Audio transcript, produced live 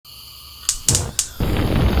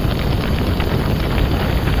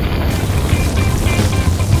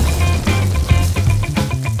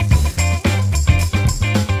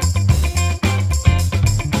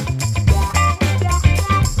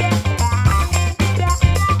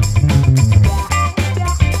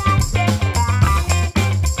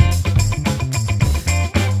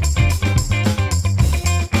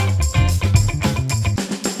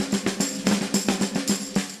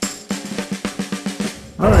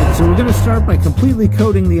So we're going to start by completely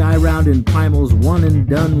coating the eye round in Primal's One and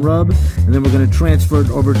Done rub, and then we're going to transfer it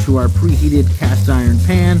over to our preheated cast iron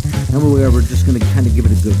pan, and we're just going to kind of give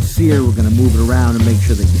it a good sear. We're going to move it around and make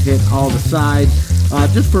sure that you hit all the sides,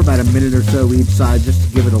 just for about a minute or so each side, just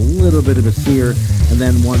to give it a little bit of a sear. And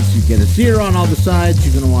then once you get a sear on all the sides,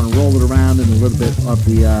 you're going to want to roll it around in a little bit of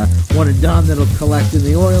the One and Done that'll collect in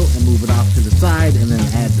the oil, and move it off to the side, and then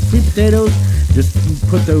add the sweet potatoes. Just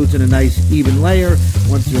put those in a nice even layer.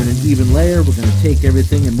 Once you're in an even layer, we're going to take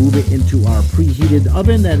everything and move it into our preheated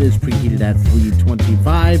oven that is preheated at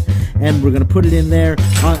 325, and we're going to put it in there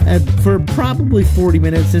for probably 40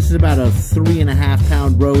 minutes. This is about a 3.5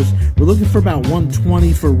 pound roast. We're looking for about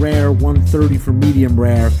 120 for rare, 130 for medium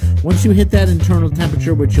rare. Once you hit that internal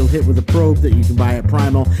temperature, which you'll hit with a probe that you can buy at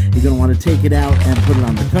Primal, you're going to want to take it out and put it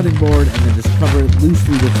on the cutting board, and then just cover it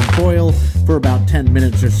loosely with some foil for about 10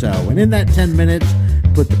 minutes or so. And in that 10 minutes,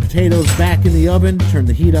 put the potatoes back in the oven, turn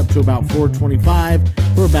the heat up to about 425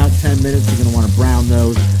 for about 10 minutes. You're going to want to brown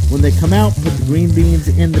those. When they come out, put the green beans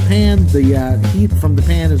in the pan. The heat from the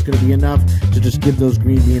pan is going to be enough to just give those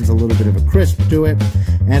green beans a little bit of a crisp to it.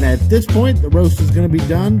 And at this point, the roast is going to be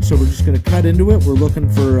done, so we're just going to cut into it. We're looking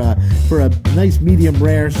for a nice medium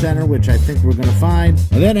rare center, which I think we're going to find.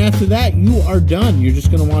 And then after that, you are done. You're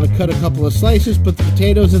just going to want to cut a couple of slices, put the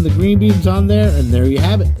potatoes and the green beans on there, and there you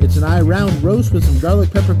have it. It's an eye round roast with some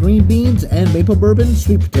garlic pepper green beans and maple bourbon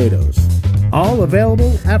sweet potatoes. All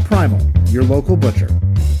available at Primal, your local butcher.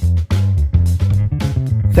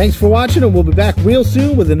 Thanks for watching, and we'll be back real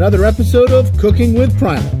soon with another episode of Cooking with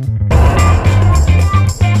Primal.